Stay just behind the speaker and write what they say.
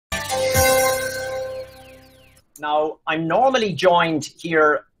Now, I'm normally joined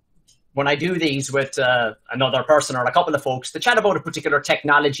here when I do these with another person or a couple of folks to chat about a particular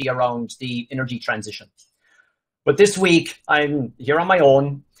technology around the energy transition. But this week, I'm here on my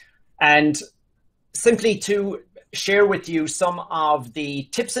own, and simply to share with you some of the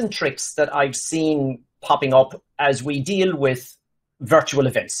tips and tricks that I've seen popping up as we deal with virtual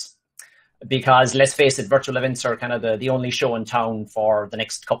events. Because let's face it, virtual events are kind of the only show in town for the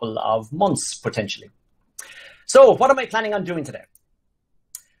next couple of months, potentially. So what am I planning on doing today?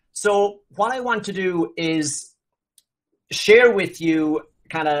 So what I want to do is share with you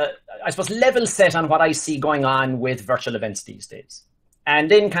kind of, I suppose, level set on what I see going on with virtual events these days. And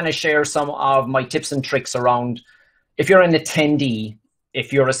then kind of share some of my tips and tricks around if you're an attendee,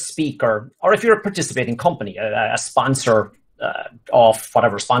 if you're a speaker, or if you're a participating company, a sponsor of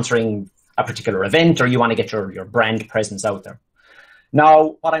whatever, sponsoring a particular event, or you want to get your brand presence out there.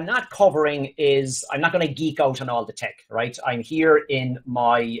 Now, what I'm not covering is, I'm not going to geek out on all the tech, right? I'm here in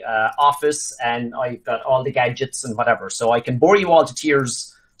my office and I've got all the gadgets and whatever. So I can bore you all to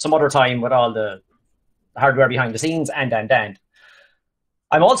tears some other time with all the hardware behind the scenes and.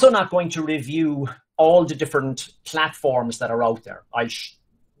 I'm also not going to review all the different platforms that are out there. I'll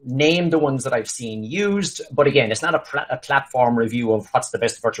name the ones that I've seen used, but again, it's not a platform review of what's the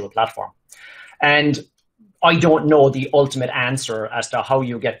best virtual platform. And I don't know the ultimate answer as to how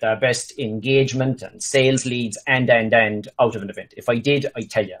you get the best engagement and sales leads and out of an event. If I did,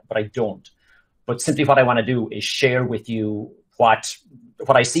 I'd tell you, but I don't. But simply what I want to do is share with you what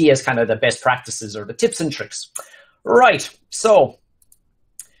I see as kind of the best practices or the tips and tricks. Right, so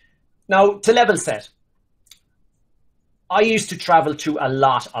now to level set. I used to travel to a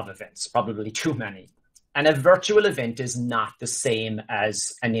lot of events, probably too many. And a virtual event is not the same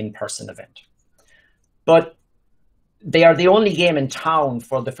as an in-person event. But they are the only game in town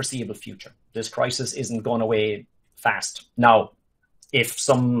for the foreseeable future. This crisis isn't going away fast. Now, if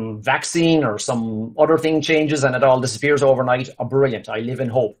some vaccine or some other thing changes and it all disappears overnight, brilliant, I live in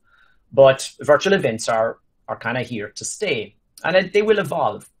hope. But virtual events are kind of here to stay, and they will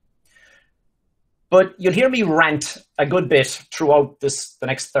evolve. But you'll hear me rant a good bit throughout the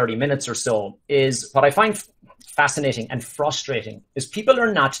next 30 minutes or so. Is what I find fascinating and frustrating is people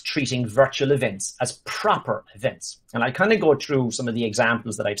are not treating virtual events as proper events. And I kind of go through some of the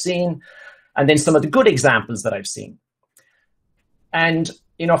examples that I've seen and then some of the good examples that I've seen. And,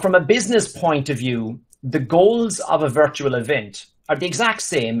 you know, from a business point of view, the goals of a virtual event are the exact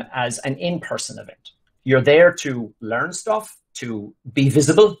same as an in-person event. You're there to learn stuff, to be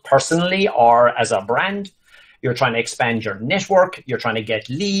visible personally or as a brand. You're trying to expand your network. You're trying to get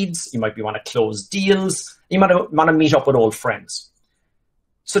leads. You might want to close deals. You might want to meet up with old friends.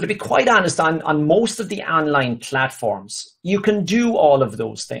 So to be quite honest, on most of the online platforms, you can do all of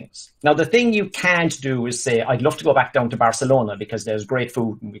those things. Now, the thing you can't do is say, I'd love to go back down to Barcelona because there's great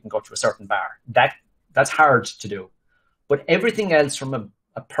food and we can go to a certain bar. That's hard to do. But everything else from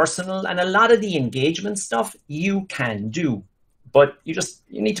a personal and a lot of the engagement stuff you can do. But you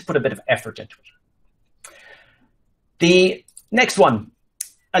need to put a bit of effort into it. The next one,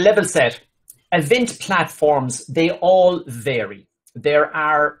 a level set. Event platforms, they all vary. There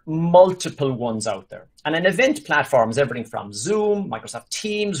are multiple ones out there. And an event platform is everything from Zoom, Microsoft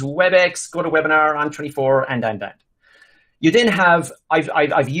Teams, WebEx, GoToWebinar, On24, and. You then have,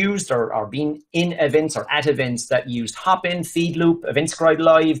 I've used or been in events or at events that used Hopin, Feedloop, EventScribe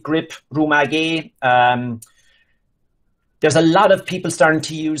Live, Grip, Roomage. There's a lot of people starting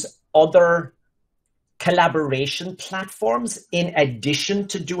to use other collaboration platforms in addition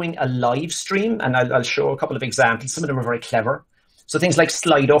to doing a live stream. And I'll show a couple of examples. Some of them are very clever. So things like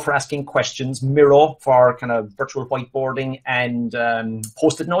Slido for asking questions, Miro for kind of virtual whiteboarding and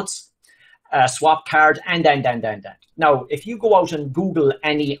Post-it notes, Swapcard, and. Now, if you go out and Google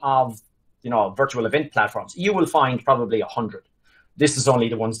any of, virtual event platforms, you will find probably 100. This is only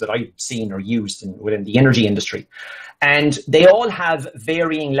the ones that I've seen or used within the energy industry. And they all have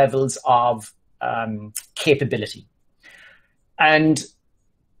varying levels of capability. And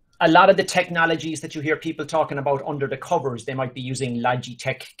a lot of the technologies that you hear people talking about under the covers, they might be using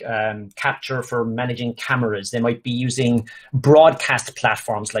Logitech capture for managing cameras. They might be using broadcast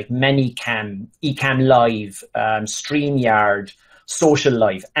platforms like ManyCam, Ecamm Live, StreamYard, Social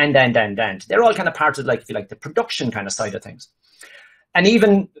Live, and. They're all kind of parts of, like, if you like, the production kind of side of things. And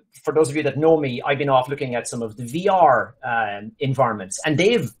even for those of you that know me, I've been off looking at some of the VR environments, and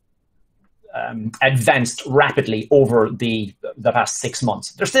they've advanced rapidly over the past 6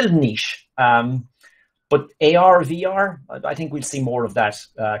 months. They're still niche, but AR, VR, I think we'll see more of that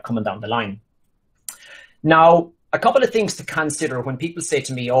coming down the line. Now, a couple of things to consider when people say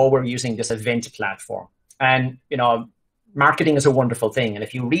to me, oh, we're using this event platform. And, you know, marketing is a wonderful thing. And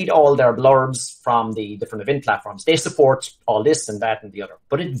if you read all their blurbs from the different event platforms, they support all this and that and the other,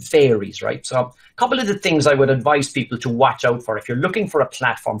 but it varies, right? So a couple of the things I would advise people to watch out for if you're looking for a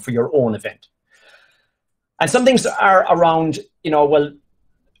platform for your own event. And some things are around, you know, well,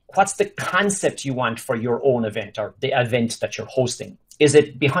 what's the concept you want for your own event or the event that you're hosting? Is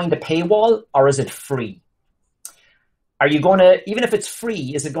it behind a paywall or is it free? Are you going to, even if it's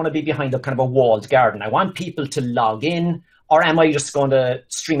free, is it going to be behind a kind of a walled garden? I want people to log in, or am I just going to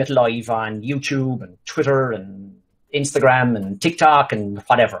stream it live on YouTube and Twitter and Instagram and TikTok and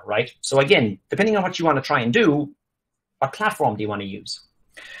whatever, right? So again, depending on what you want to try and do, what platform do you want to use?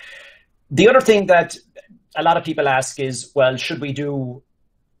 The other thing that a lot of people ask is, well, should we do,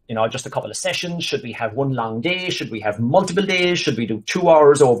 you know, just a couple of sessions? Should we have one long day? Should we have multiple days? Should we do 2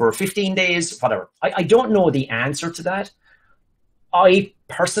 hours over 15 days? Whatever. I don't know the answer to that. I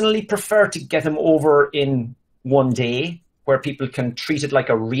personally prefer to get them over in one day where people can treat it like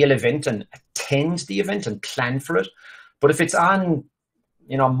a real event and attend the event and plan for it. But if it's on,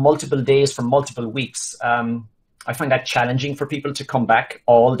 you know, multiple days for multiple weeks, I find that challenging for people to come back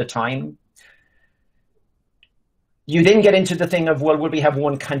all the time. You then get into the thing of, well, will we have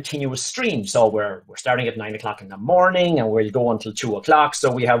one continuous stream? So we're starting at 9 o'clock in the morning and we'll go until 2 o'clock.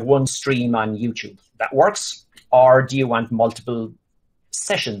 So we have one stream on YouTube. That works. Or do you want multiple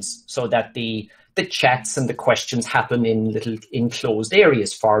sessions so that the chats and the questions happen in little enclosed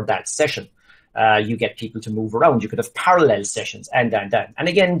areas for that session? You get people to move around. You could have parallel sessions and. And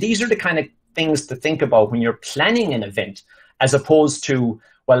again, these are the kind of things to think about when you're planning an event, as opposed to,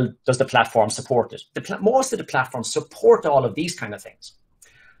 well, does the platform support it? Most of the platforms support all of these kind of things.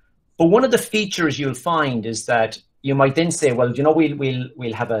 But one of the features you'll find is that you might then say, well, you know,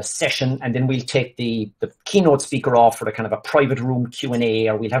 we'll have a session and then we'll take the keynote speaker off for a kind of a private room Q&A,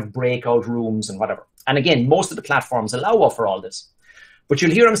 or we'll have breakout rooms and whatever. And again, most of the platforms allow for all this. But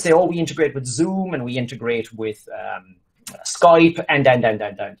you'll hear them say, oh, we integrate with Zoom and we integrate with Skype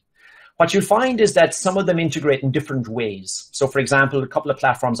and. What you'll find is that some of them integrate in different ways. So for example, a couple of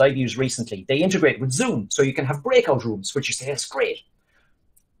platforms I've used recently, they integrate with Zoom. So you can have breakout rooms, which you say, that's great.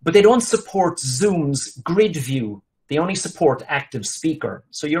 But they don't support Zoom's grid view. They only support active speaker.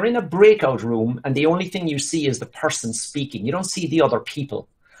 So you're in a breakout room and the only thing you see is the person speaking. You don't see the other people.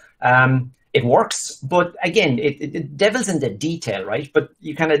 It works, but again, it devil's in the detail, right? But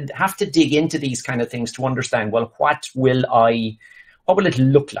you kind of have to dig into these kind of things to understand, well, what will it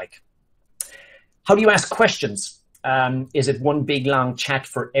look like? How do you ask questions? Is it one big long chat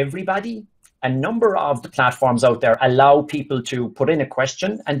for everybody? A number of the platforms out there allow people to put in a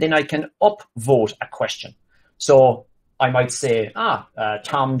question and then I can upvote a question. So I might say,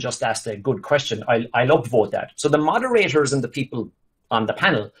 Tom just asked a good question. I'll upvote that. So the moderators and the people on the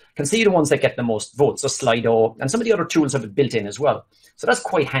panel can see the ones that get the most votes. So Slido and some of the other tools have it built in as well. So that's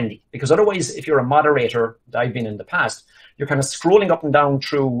quite handy, because otherwise, if you're a moderator, that I've been in the past, you're kind of scrolling up and down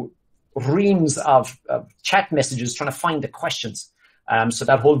through reams of chat messages trying to find the questions. So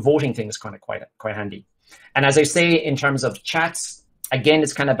that whole voting thing is kind of quite handy. And as I say, in terms of chats, again,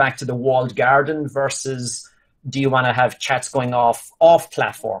 it's kind of back to the walled garden versus, do you want to have chats going off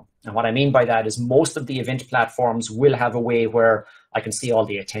platform? And what I mean by that is most of the event platforms will have a way where I can see all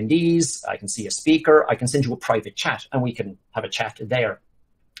the attendees, I can see a speaker, I can send you a private chat and we can have a chat there.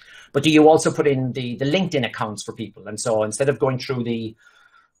 But do you also put in the LinkedIn accounts for people? And so instead of going through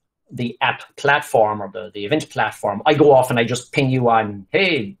the app platform or the event platform, I go off and I just ping you on,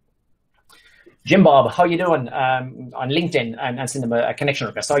 hey, Jim Bob, how you doing, on LinkedIn, and send them a connection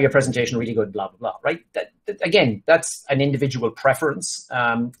request. Saw your presentation, really good, blah, blah, blah, right? Again, that's an individual preference.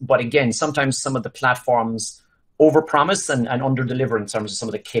 But again, sometimes some of the platforms overpromise and underdeliver in terms of some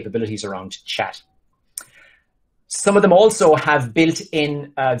of the capabilities around chat. Some of them also have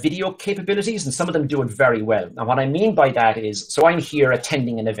built-in video capabilities, and some of them do it very well. And what I mean by that is, so I'm here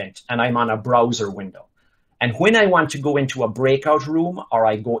attending an event, and I'm on a browser window. And when I want to go into a breakout room, or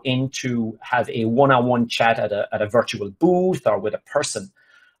I go in to have a one-on-one chat at a virtual booth or with a person,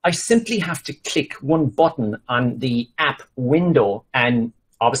 I simply have to click one button on the app window, and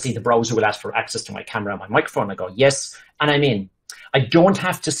obviously the browser will ask for access to my camera and my microphone. I go, yes, and I'm in. I don't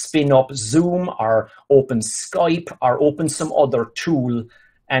have to spin up Zoom or open Skype or open some other tool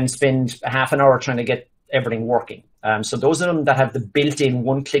and spend half an hour trying to get everything working. So those of them that have the built-in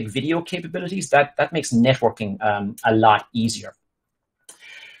one-click video capabilities, that makes networking a lot easier.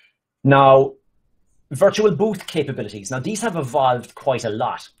 Now, virtual booth capabilities. Now, these have evolved quite a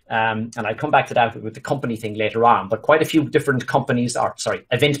lot. And I'll come back to that with the company thing later on. But quite a few different companies,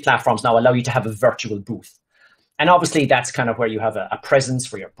 event platforms now allow you to have a virtual booth. And obviously, that's kind of where you have a presence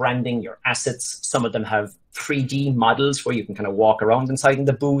for your branding, your assets. Some of them have 3D models where you can kind of walk around inside in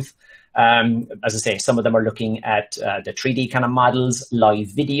the booth. As I say, some of them are looking at the 3D kind of models, live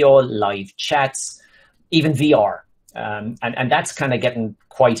video, live chats, even VR. And that's kind of getting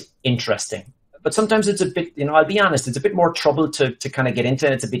quite interesting. But sometimes it's a bit, I'll be honest, it's a bit more trouble to kind of get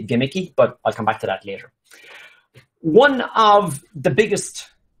into. It's a bit gimmicky, but I'll come back to that later. One of the biggest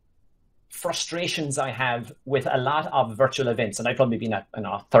frustrations I have with a lot of virtual events, and I've probably been at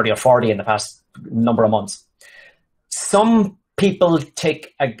 30 or 40 in the past number of months. Some people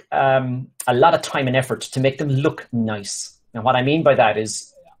take a lot of time and effort to make them look nice. And what I mean by that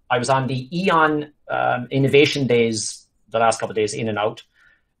is I was on the E.On Innovation Days the last couple of days, in and out.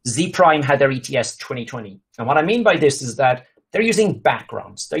 Zyprme had their ETS 2020. And what I mean by this is that they're using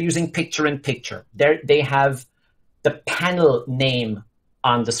backgrounds. They're using picture-in-picture. They have the panel name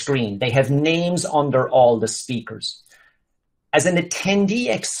on the screen. They have names under all the speakers. As an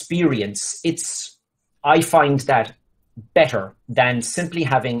attendee experience, I find that better than simply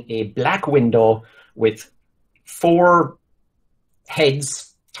having a black window with 4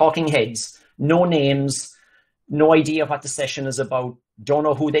 heads, talking heads, no names, no idea what the session is about, don't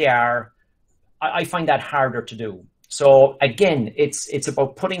know who they are. I find that harder to do. So again, it's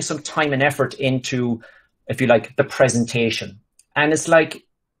about putting some time and effort into, if you like, the presentation. And it's like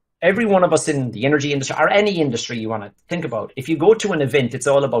every one of us in the energy industry or any industry you want to think about, if you go to an event, it's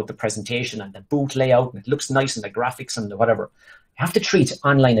all about the presentation and the booth layout, and it looks nice and the graphics and the whatever. You have to treat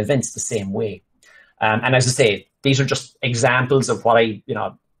online events the same way. And as I say, these are just examples of what I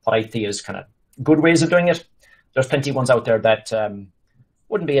think is kind of good ways of doing it. There's plenty of ones out there that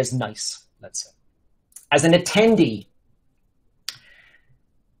wouldn't be as nice, let's say. As an attendee,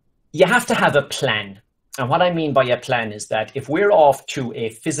 you have to have a plan. And what I mean by a plan is that if we're off to a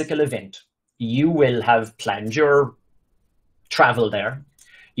physical event, you will have planned your travel there.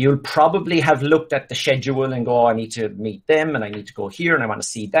 You'll probably have looked at the schedule and go, I need to meet them and I need to go here and I want to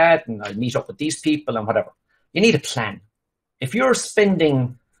see that and I'll meet up with these people and whatever. You need a plan. If you're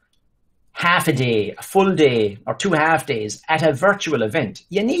spending half a day, a full day, or 2 half days at a virtual event,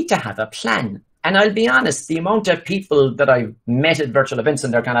 you need to have a plan. And I'll be honest, the amount of people that I've met at virtual events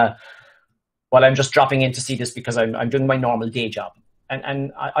and they're kind of, well, I'm just dropping in to see this because I'm doing my normal day job.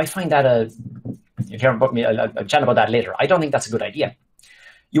 And I find that you hear about me, I'll chat about that later. I don't think that's a good idea.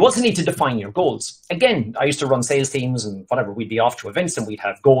 You also need to define your goals. Again, I used to run sales teams and whatever. We'd be off to events and we'd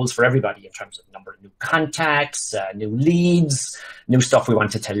have goals for everybody in terms of number of new contacts, new leads, new stuff we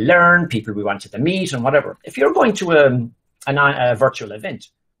wanted to learn, people we wanted to meet and whatever. If you're going to a virtual event,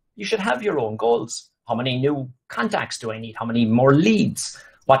 you should have your own goals. How many new contacts do I need? How many more leads?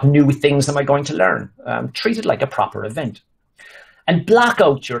 What new things am I going to learn? Treat it like a proper event. And block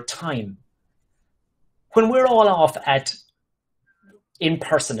out your time. When we're all off at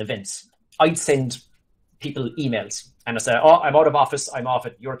in-person events, I'd send people emails and I say, oh, I'm out of office. I'm off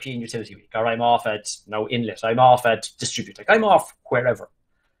at European Utility Week, or I'm off at Inlet. I'm off at Distributech. I'm off wherever.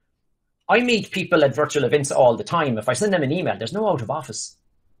 I meet people at virtual events all the time. If I send them an email, there's no out of office.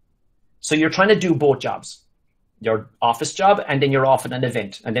 So you're trying to do both jobs, your office job, and then you're off at an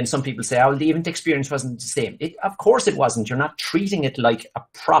event. And then some people say, oh, the event experience wasn't the same. Of course it wasn't. You're not treating it like a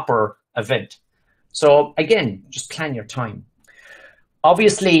proper event. So again, just plan your time.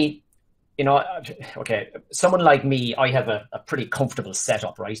 Obviously, okay, someone like me, I have a pretty comfortable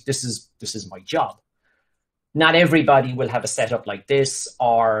setup, right? This is my job. Not everybody will have a setup like this,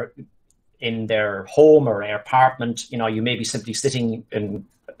 or in their home or their apartment. You may be simply sitting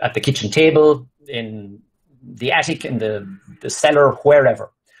at the kitchen table, in the attic, in the cellar,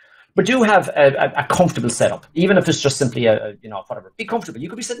 wherever. But do have a comfortable setup, even if it's just simply whatever. Be comfortable. You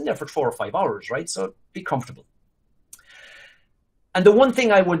could be sitting there for 4 or 5 hours, right? So be comfortable. And the one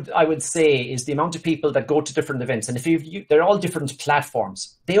thing I would say is the amount of people that go to different events, and they're all different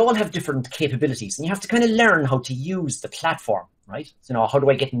platforms. They all have different capabilities, and you have to kind of learn how to use the platform, right? How do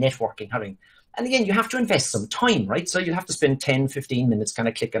I get networking? And again, you have to invest some time, right? So you have to spend 10, 15 minutes kind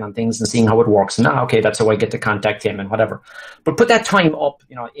of clicking on things and seeing how it works. And okay, that's how I get to contact him and whatever. But put that time up,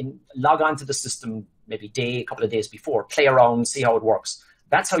 log on to the system maybe a couple of days before, play around, see how it works.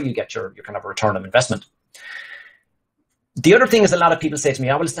 That's how you get your kind of return on investment. The other thing is, a lot of people say to me,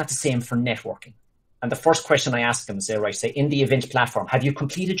 oh, well, it's not the same for networking. And the first question I ask them is, in the event platform, have you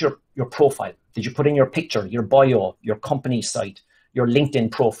completed your profile? Did you put in your picture, your bio, your company site, your LinkedIn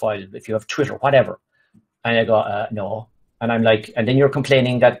profile, if you have Twitter, whatever? And I go, no. And I'm like, and then you're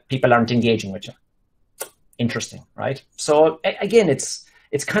complaining that people aren't engaging with you. Interesting, right? So again, it's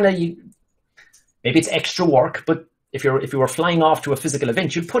kind of, maybe it's extra work, but if you were flying off to a physical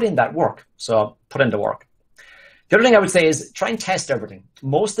event, you'd put in that work. So put in the work. The other thing I would say is try and test everything.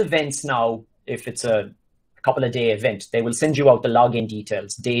 Most events now, if it's a couple of day event, they will send you out the login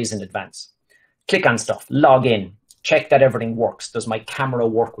details days in advance. Click on stuff, log in, check that everything works. Does my camera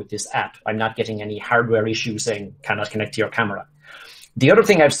work with this app? I'm not getting any hardware issues saying cannot connect to your camera. The other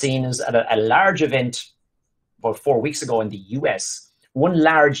thing I've seen is at a large event about 4 weeks ago in the US, one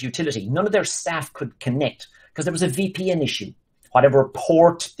large utility, none of their staff could connect because there was a VPN issue. Whatever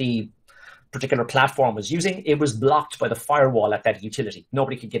port the particular platform was using, it was blocked by the firewall at that utility.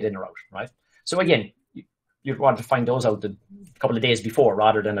 Nobody could get in or out, right? So again, you'd want to find those out a couple of days before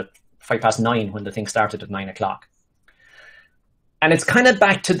rather than at 9:05 when the thing started at 9 o'clock. And it's kind of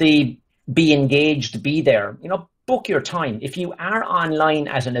back to the be engaged, be there, you know, book your time. If you are online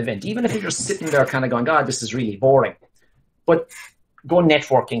at an event, even if you're just sitting there kind of going, God, this is really boring, but go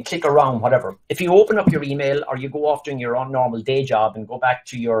networking, click around, whatever. If you open up your email or you go off doing your own normal day job and go back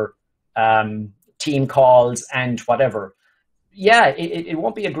to your team calls and whatever, yeah, it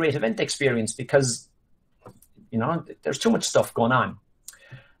won't be a great event experience because, you know, there's too much stuff going on.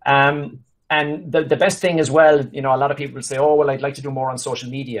 And the best thing as well, you know, a lot of people say, oh, well, I'd like to do more on social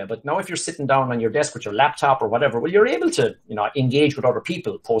media. But now if you're sitting down on your desk with your laptop or whatever, well, you're able to, you know, engage with other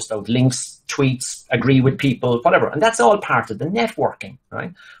people, post out links, tweets, agree with people, whatever. And that's all part of the networking,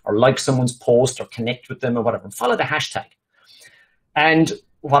 right? Or like someone's post or connect with them or whatever. And follow the hashtag. And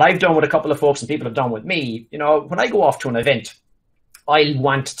what I've done with a couple of folks and people have done with me, you know, when I go off to an event, I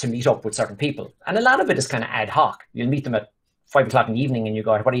want to meet up with certain people. And a lot of it is kind of ad hoc. You'll meet them at 5 o'clock in the evening and you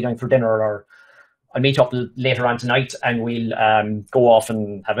go, what are you doing for dinner? Or I'll meet up later on tonight and we'll go off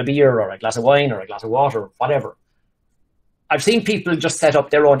and have a beer or a glass of wine or a glass of water, whatever. I've seen people just set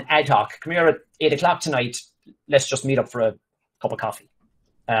up their own ad hoc. Come here at 8 o'clock tonight. Let's just meet up for a cup of coffee.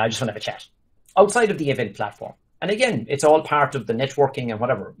 I just want to have a chat outside of the event platform. And again, it's all part of the networking and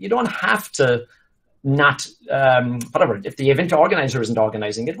whatever. You don't have to not, whatever. If the event organizer isn't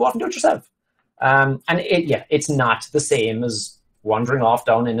organizing it, go off and do it yourself. And it's not the same as wandering off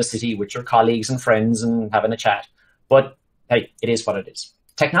down in a city with your colleagues and friends and having a chat. But hey, it is what it is.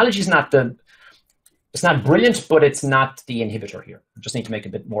 Technology is it's not brilliant, but it's not the inhibitor here. You just need to make a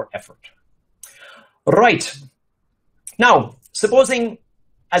bit more effort. Right. Now, supposing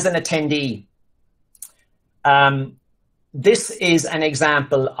as an attendee, this is an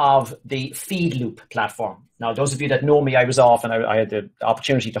example of the feed loop platform. Now, those of you that know me, I was off and I had the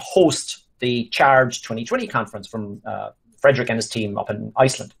opportunity to host the Charge 2020 conference from Frederick and his team up in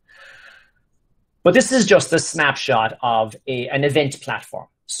Iceland. But this is just a snapshot of an event platform.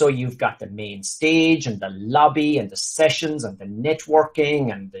 So you've got the main stage and the lobby and the sessions and the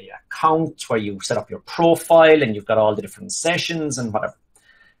networking and the account where you set up your profile and you've got all the different sessions and whatever.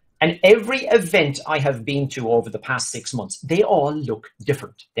 And every event I have been to over the past 6 months, they all look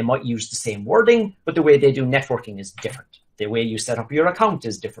different. They might use the same wording, but the way they do networking is different. The way you set up your account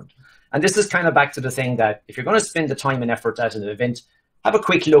is different. And this is kind of back to the thing that if you're going to spend the time and effort at an event, have a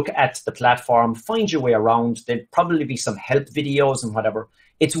quick look at the platform, find your way around. There'll probably be some help videos and whatever.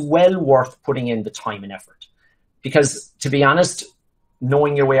 It's well worth putting in the time and effort. Because to be honest,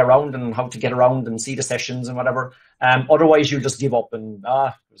 knowing your way around and how to get around and see the sessions and whatever, otherwise you just give up and,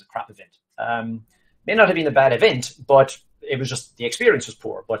 it was a crap event. May not have been a bad event, but it was just, the experience was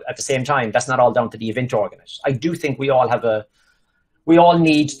poor. But at the same time, that's not all down to the event organizers. I do think we all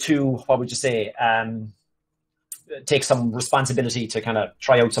need to, what would you say, take some responsibility to kind of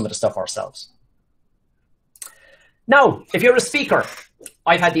try out some of the stuff ourselves. Now, if you're a speaker,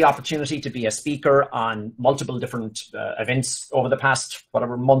 I've had the opportunity to be a speaker on multiple different events over the past,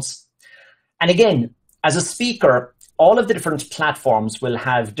 whatever, months. And again, as a speaker, all of the different platforms will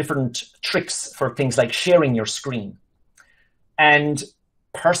have different tricks for things like sharing your screen. And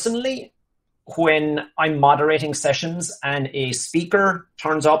personally, when I'm moderating sessions and a speaker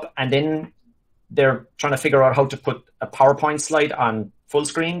turns up and then they're trying to figure out how to put a PowerPoint slide on full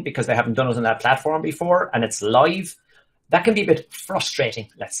screen because they haven't done it on that platform before and it's live, that can be a bit frustrating,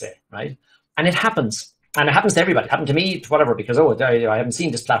 let's say, right? And it happens. And it happens to everybody. It happened to me, whatever, because, oh, I haven't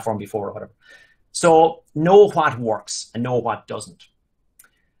seen this platform before or whatever. So know what works and know what doesn't.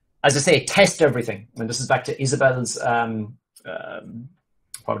 As I say, test everything. And this is back to Isabel's, what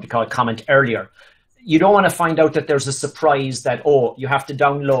would you call it, comment earlier. You don't want to find out that there's a surprise that, oh, you have to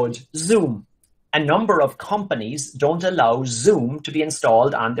download Zoom. A number of companies don't allow Zoom to be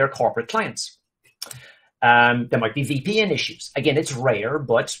installed on their corporate clients. There might be VPN issues. Again, it's rare,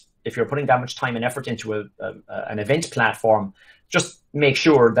 but if you're putting that much time and effort into an event platform, just make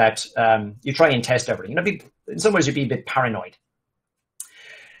sure that you try and test everything. In some ways, you'd be a bit paranoid.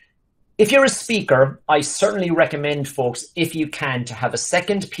 If you're a speaker, I certainly recommend folks, if you can, to have a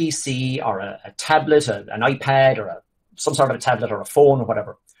second PC or a tablet, an iPad, or some sort of a tablet or a phone or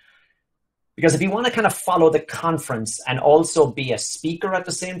whatever. Because if you want to kind of follow the conference and also be a speaker at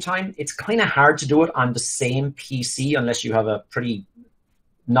the same time, it's kind of hard to do it on the same PC unless you have a pretty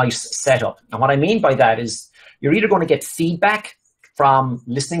nice setup. And what I mean by that is you're either going to get feedback from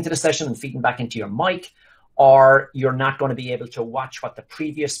listening to the session and feeding back into your mic, or you're not going to be able to watch what the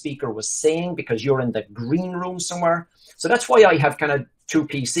previous speaker was saying because you're in the green room somewhere. So that's why I have kind of two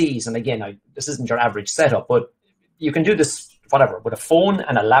PCs. And again, this isn't your average setup, but you can do this, whatever, with a phone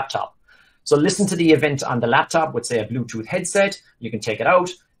and a laptop. So listen to the event on the laptop with, say, a Bluetooth headset. You can take it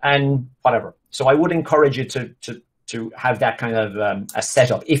out and whatever. So I would encourage you to have that kind of a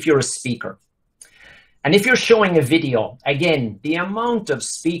setup if you're a speaker. And if you're showing a video, again, the amount of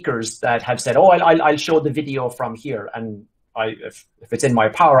speakers that have said, oh, I'll show the video from here. And if it's in my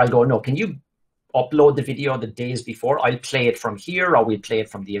power, I'll go, no, can you upload the video the days before? I'll play it from here, or we'll play it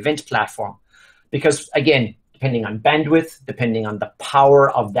from the event platform. Because again, depending on bandwidth, depending on the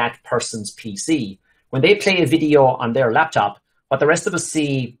power of that person's PC, when they play a video on their laptop, what the rest of us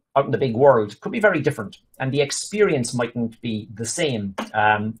see out in the big world could be very different. And the experience mightn't be the same.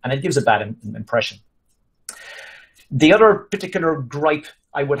 And it gives a bad impression. The other particular gripe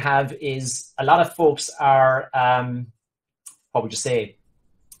I would have is a lot of folks are, what would you say?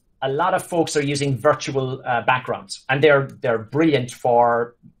 A lot of folks are using virtual backgrounds, and they're brilliant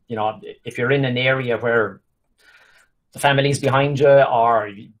for, you know, if you're in an area where the family's behind you or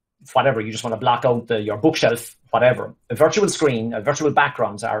whatever, you just want to block out your bookshelf, whatever. A virtual screen, virtual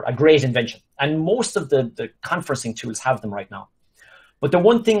backgrounds are a great invention, and most of the conferencing tools have them right now. But the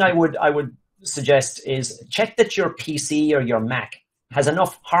one thing I would suggest is check that your PC or your Mac has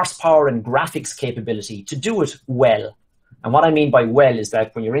enough horsepower and graphics capability to do it well. And what I mean by well is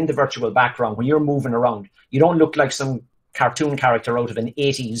that when you're in the virtual background, when you're moving around, you don't look like some cartoon character out of an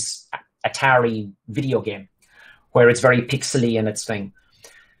 80s Atari video game where it's very pixely and its thing.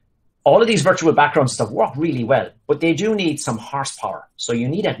 All of these virtual background stuff work really well, but they do need some horsepower. So you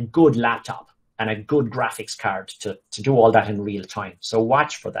need a good laptop and a good graphics card to do all that in real time. So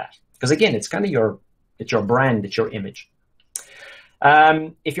watch for that. Because again, it's kind of your brand, it's your image.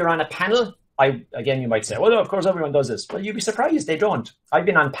 If you're on a panel, again, you might say, well, of course, everyone does this. Well, you'd be surprised they don't. I've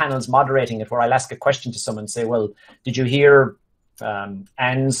been on panels moderating it where I'll ask a question to someone and say, well, did you hear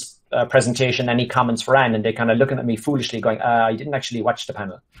Anne's presentation? Any comments for Anne? And they kind of looking at me foolishly going, I didn't actually watch the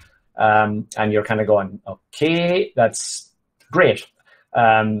panel. And you're kind of going, okay, that's great.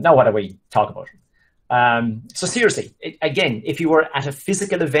 Now what do we talk about? So seriously, again, if you were at a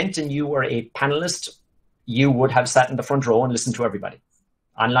physical event and you were a panelist, you would have sat in the front row and listened to everybody.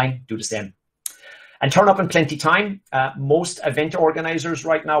 Online, do the same. And turn up in plenty time. Most event organizers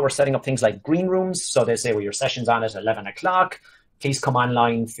right now are setting up things like green rooms. So they say, well, your session's on at 11 o'clock. Please come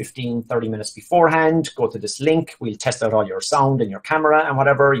online 15, 30 minutes beforehand. Go to this link. We'll test out all your sound and your camera and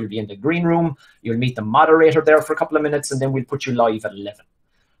whatever. You'll be in the green room. You'll meet the moderator there for a couple of minutes, and then we'll put you live at 11.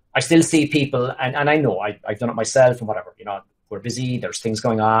 I still see people, and I know I've done it myself and whatever, you know, we're busy, there's things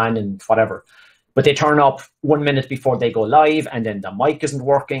going on and whatever. But they turn up 1 minute before they go live, and then the mic isn't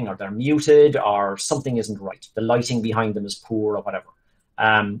working, or they're muted, or something isn't right. The lighting behind them is poor or whatever.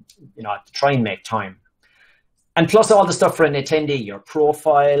 You know, try and make time. And plus all the stuff for an attendee, your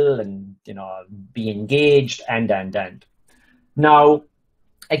profile and, you know, be engaged and. Now,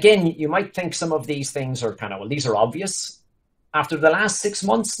 again, you might think some of these things are kind of, well, these are obvious. After the last 6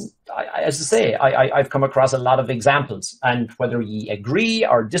 months, as I say, I've come across a lot of examples, and whether you agree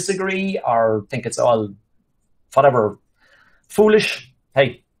or disagree or think it's all whatever foolish,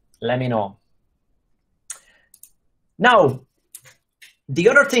 hey, let me know. Now, the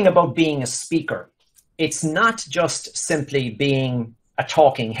other thing about being a speaker, it's not just simply being a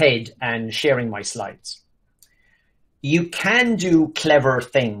talking head and sharing my slides. You can do clever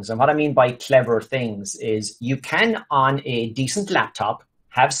things. And what I mean by clever things is you can, on a decent laptop,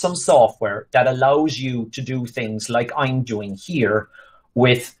 have some software that allows you to do things like I'm doing here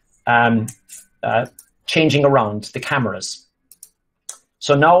with changing around the cameras.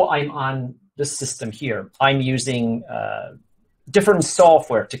 So now I'm on this system here. I'm using different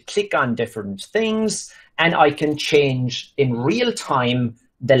software to click on different things, and I can change in real time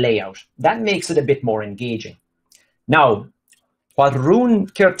the layout. That makes it a bit more engaging. Now, what Rune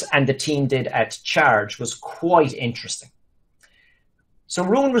Kirt and the team did at Charge was quite interesting. So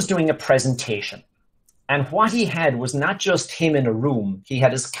Rune was doing a presentation, and what he had was not just him in a room. He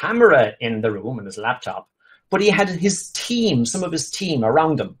had his camera in the room and his laptop, but he had his team, some of his team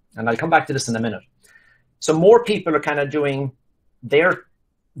around him. And I'll come back to this in a minute. So more people are kind of doing their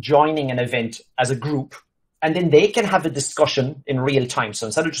joining an event as a group, and then they can have a discussion in real time. So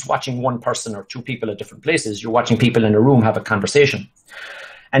instead of just watching one person or two people at different places, you're watching people in a room have a conversation.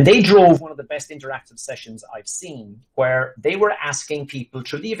 And they drove one of the best interactive sessions I've seen, where they were asking people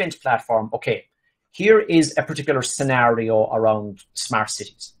through the event platform, okay, here is a particular scenario around smart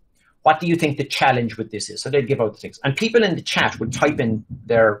cities. What do you think the challenge with this is? So they'd give out the things. And people in the chat would type in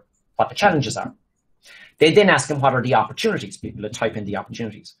what the challenges are. They'd then ask them, what are the opportunities? People would type in the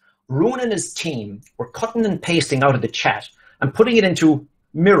opportunities. Rune and his team were cutting and pasting out of the chat and putting it into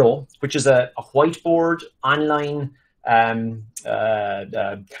Miro, which is a whiteboard online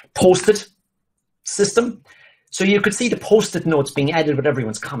post-it system. So you could see the post-it notes being added with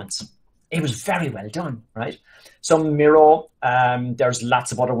everyone's comments. It was very well done, right? So Miro, there's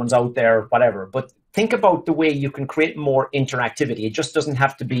lots of other ones out there, whatever. But think about the way you can create more interactivity. It just doesn't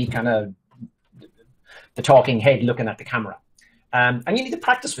have to be kind of the talking head looking at the camera. And you need to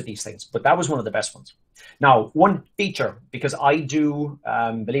practice with these things, but that was one of the best ones. Now, one feature, because I do,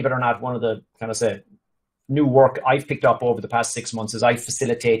 believe it or not, one of the kind of say new work I've picked up over the past 6 months is I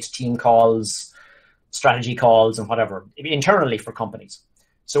facilitate team calls, strategy calls, and whatever internally for companies.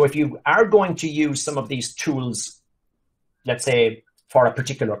 So if you are going to use some of these tools, let's say for a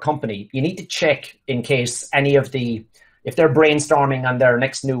particular company, you need to check in case any of if they're brainstorming on their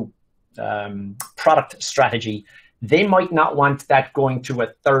next new product strategy, they might not want that going to a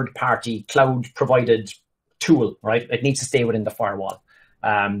third-party cloud-provided tool, right? It needs to stay within the firewall.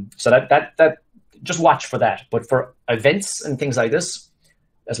 So that just watch for that. But for events and things like this,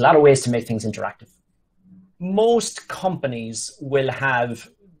 there's a lot of ways to make things interactive. Most companies will have,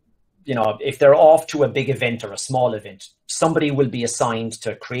 if they're off to a big event or a small event, somebody will be assigned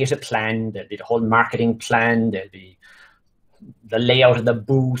to create a plan. There'll be the whole marketing plan. There'll be the layout of the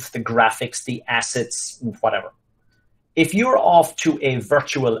booth, the graphics, the assets, whatever. If you're off to a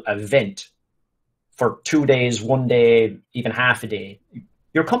virtual event for 2 days, 1 day, even half a day,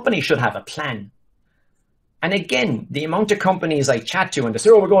 your company should have a plan. And again, the amount of companies I chat to and they say,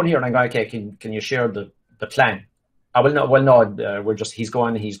 oh, we're going here. And I go, okay, can you share the plan? I will not, well, no, we're just, he's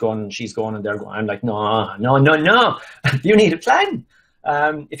going, she's going, and they're going. I'm like, no. You need a plan.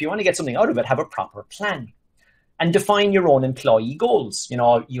 If you want to get something out of it, have a proper plan. And define your own employee goals.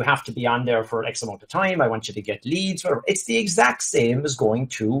 You have to be on there for X amount of time. I want you to get leads, whatever. It's the exact same as going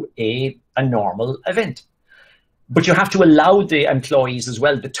to a normal event. But you have to allow the employees as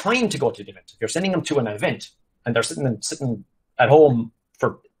well the time to go to the event. If you're sending them to an event and they're sitting at home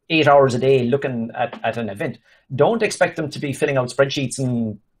for 8 hours a day looking at an event, don't expect them to be filling out spreadsheets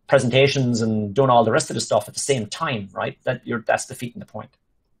and presentations and doing all the rest of the stuff at the same time, right? That's defeating the point.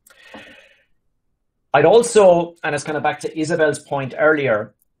 I'd also, and it's kind of back to Isabel's point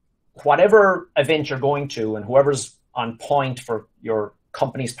earlier, whatever event you're going to and whoever's on point for your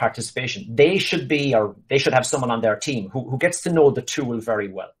company's participation, they should have someone on their team who gets to know the tool very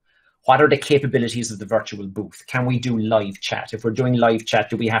well. What are the capabilities of the virtual booth? Can we do live chat? If we're doing live chat,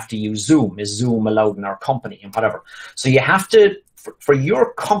 do we have to use Zoom? Is Zoom allowed in our company and whatever? So you have to, for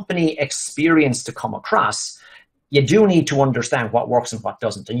your company experience to come across, you do need to understand what works and what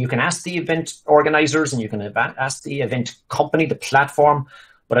doesn't. And you can ask the event organizers and you can ask the event company, the platform.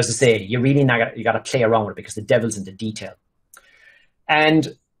 But as I say, you really got to play around with it because the devil's in the detail.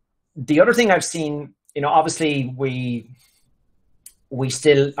 And the other thing I've seen, obviously we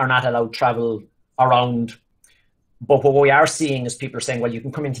still are not allowed travel around. But what we are seeing is people are saying, well, you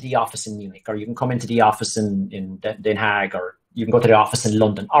can come into the office in Munich, or you can come into the office in Den Haag, or you can go to the office in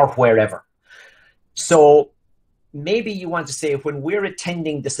London, or wherever. So maybe you want to say, when we're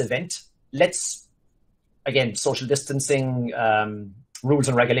attending this event, let's, again, social distancing, rules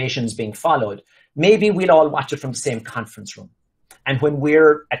and regulations being followed, maybe we'll all watch it from the same conference room. And when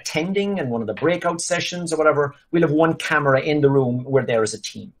we're attending in one of the breakout sessions or whatever, we'll have one camera in the room. We're there as a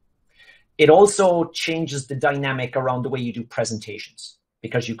team. It also changes the dynamic around the way you do presentations,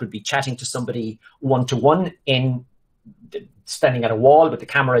 because you could be chatting to somebody one-to-one standing at a wall with the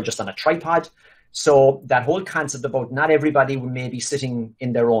camera just on a tripod. So that whole concept about not everybody may be sitting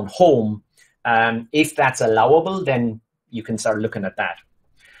in their own home, if that's allowable, then you can start looking at that.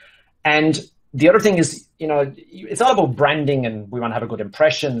 And the other thing is, it's all about branding, and we want to have a good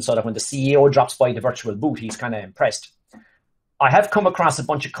impression so that when the CEO drops by the virtual booth, he's kind of impressed. I have come across a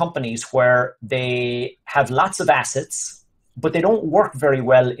bunch of companies where they have lots of assets, but they don't work very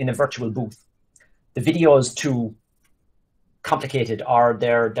well in a virtual booth. The video is too complicated, or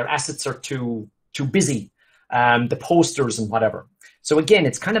their assets are too busy, the posters and whatever. So again,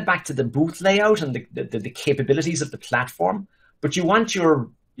 it's kind of back to the booth layout and the capabilities of the platform, but you want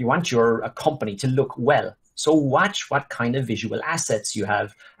your company to look well. So watch what kind of visual assets you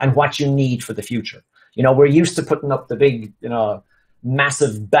have and what you need for the future. You know, we're used to putting up the big, you know,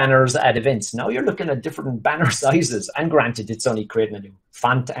 massive banners at events. Now you're looking at different banner sizes, and granted, it's only creating a new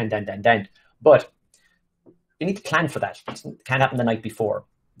font and. But you need to plan for that. It can't happen the night before.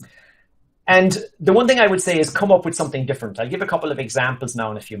 And the one thing I would say is come up with something different. I'll give a couple of examples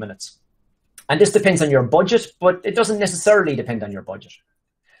now in a few minutes. And this depends on your budget, but it doesn't necessarily depend on your budget.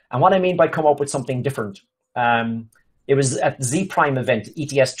 And what I mean by come up with something different, it was at the Zyprme event,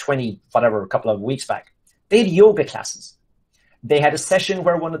 ETS 20, whatever, a couple of weeks back. They had yoga classes. They had a session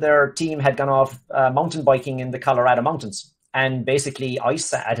where one of their team had gone off mountain biking in the Colorado mountains. And basically, I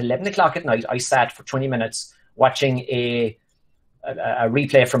sat at 11 o'clock at night, I sat for 20 minutes watching a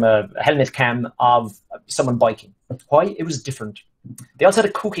replay from a helmet cam of someone biking. Why? It was different. They also had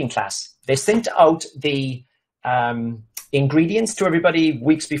a cooking class. They sent out the ingredients to everybody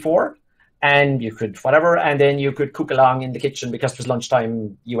weeks before, and you could whatever, and then you could cook along in the kitchen because it was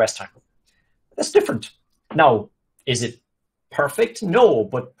lunchtime US time. That's different. Now, is it perfect? No,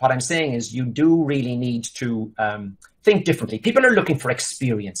 but what I'm saying is you do really need to think differently. People are looking for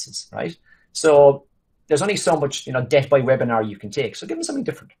experiences, right? So there's only so much, you know, death by webinar you can take. So give them something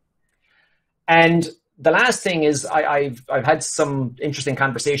different. And the last thing is I've had some interesting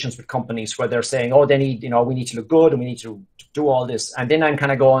conversations with companies where they're saying, oh, they need, you know, we need to look good and we need to do all this. And then I'm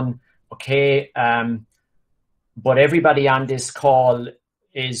kind of going, okay, but everybody on this call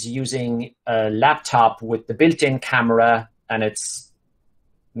is using a laptop with the built-in camera and it's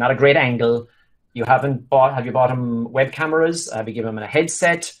not a great angle. Have you bought them web cameras? Have you given them a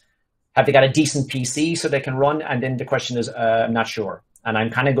headset? Have they got a decent PC so they can run? And then the question is, I'm not sure. And I'm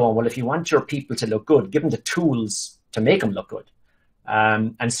kind of going, well, if you want your people to look good, give them the tools to make them look good.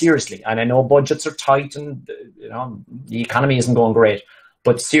 And seriously, and I know budgets are tight and, you know, the economy isn't going great,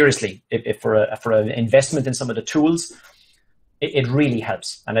 but seriously, if for an investment in some of the tools, it really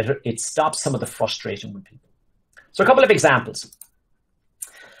helps. And it stops some of the frustration with people. So a couple of examples.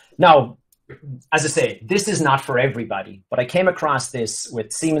 Now, as I say, this is not for everybody, but I came across this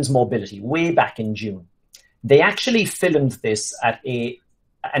with Siemens Mobility way back in June. They actually filmed this at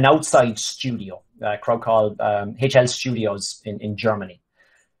an outside studio, a crowd called HL Studios in Germany.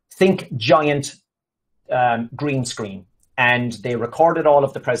 Think giant green screen. And they recorded all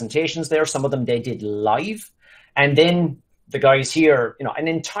of the presentations there. Some of them they did live. And then the guys here, you know, an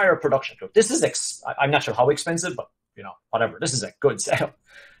entire production crew. This is, I'm not sure how expensive, but, you know, whatever. This is a good setup.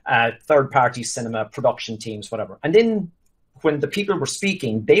 Third-party cinema, production teams, whatever. And then when the people were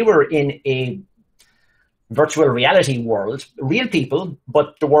speaking, they were in a virtual reality world, real people,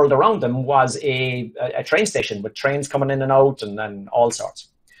 but the world around them was a train station with trains coming in and out and all sorts.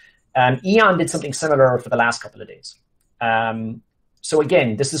 E.On did something similar for the last couple of days. So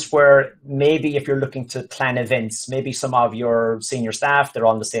again, this is where maybe if you're looking to plan events, maybe some of your senior staff, they're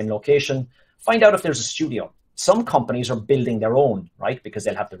on the same location, find out if there's a studio. Some companies are building their own, right? Because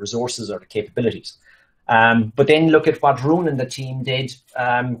they'll have the resources or the capabilities. But then look at what Rune and the team did,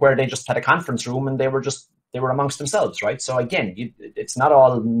 where they just had a conference room and they were amongst themselves, right? So again, it's not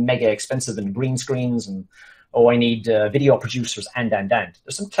all mega expensive and green screens and, oh, I need video producers and.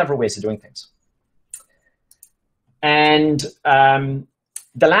 There's some clever ways of doing things. And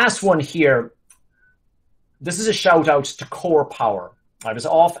the last one here, this is a shout out to Core Power. I was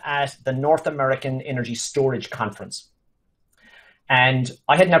off at the North American Energy Storage Conference. And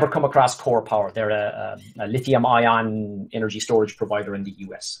I had never come across Core Power. They're a lithium-ion energy storage provider in the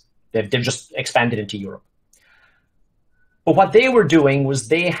US. They've just expanded into Europe. But what they were doing was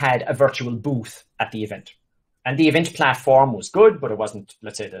they had a virtual booth at the event. And the event platform was good, but it wasn't,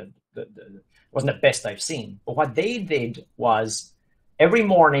 let's say, wasn't the best I've seen. But what they did was every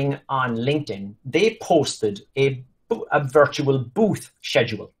morning on LinkedIn, they posted a virtual booth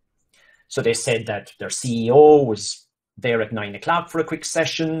schedule. So they said that their CEO was there at 9 o'clock for a quick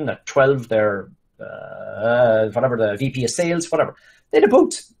session, at 12, their whatever, the VP of sales, whatever. They had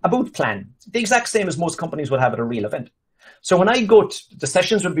a booth plan, the exact same as most companies would have at a real event. So when I go to, the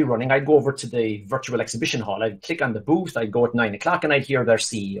sessions would be running, I'd go over to the virtual exhibition hall, I'd click on the booth, I'd go at 9 o'clock and I'd hear their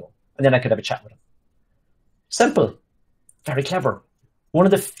CEO, and then I could have a chat with him. Simple, very clever. One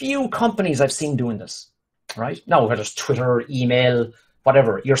of the few companies I've seen doing this, right? Now, whether it's Twitter, email,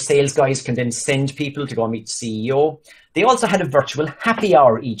 whatever, your sales guys can then send people to go and meet the CEO. They also had a virtual happy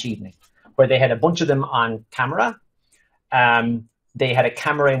hour each evening where they had a bunch of them on camera. They had a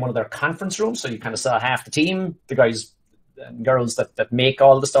camera in one of their conference rooms, so you kind of saw half the team, the guys and girls that make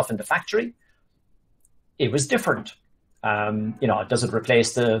all the stuff in the factory. It was different. You know, does it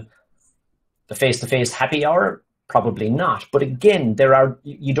replace the face-to-face happy hour? Probably not. But again,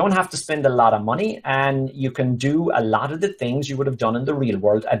 you don't have to spend a lot of money, and you can do a lot of the things you would have done in the real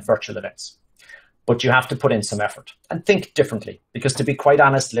world at virtual events. But you have to put in some effort and think differently, because to be quite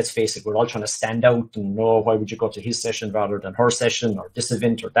honest, let's face it, we're all trying to stand out and know, why would you go to his session rather than her session, or this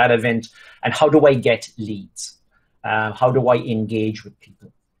event or that event? And how do I get leads? How do I engage with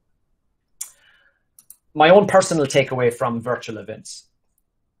people? My own personal takeaway from virtual events,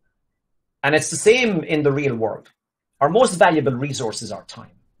 and it's the same in the real world. Our most valuable resource is our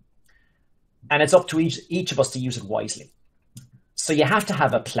time. And it's up to each of us to use it wisely. So you have to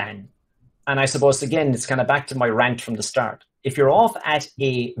have a plan. And I suppose, again, it's kind of back to my rant from the start. If you're off at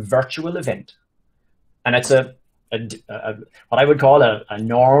a virtual event, and it's what I would call a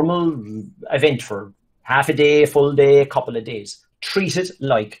normal event for half a day, full day, a couple of days, treat it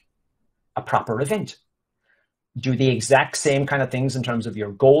like a proper event. Do the exact same kind of things in terms of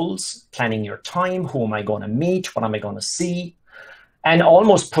your goals, planning your time, who am I going to meet, what am I going to see, and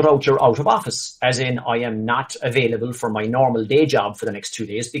almost put out your out of office, as in, I am not available for my normal day job for the next 2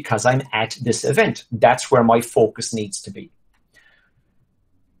 days because I'm at this event. That's where my focus needs to be.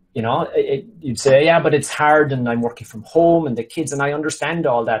 You know, you'd say, yeah, but it's hard and I'm working from home and the kids, and I understand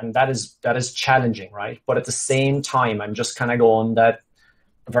all that, and that is challenging, right? But at the same time, I'm just kind of going that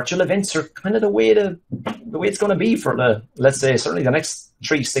virtual events are kind of the way it's going to be for let's say, certainly the next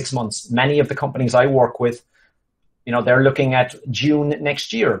 3-6 months. Many of the companies I work with, you know, they're looking at June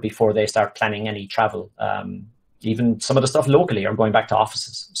next year before they start planning any travel. Even some of the stuff locally are going back to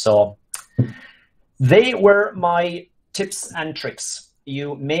offices. So they were my tips and tricks.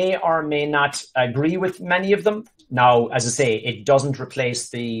 You may or may not agree with many of them. Now, as I say, it doesn't replace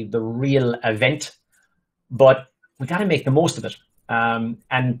the real event, but we got to make the most of it.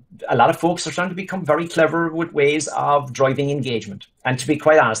 And a lot of folks are trying to become very clever with ways of driving engagement. And to be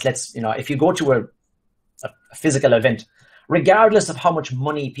quite honest, if you go to a physical event, regardless of how much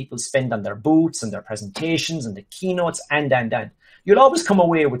money people spend on their booths and their presentations and the keynotes and, you'll always come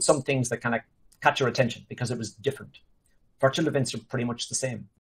away with some things that kind of catch your attention because it was different. Virtual events are pretty much the same.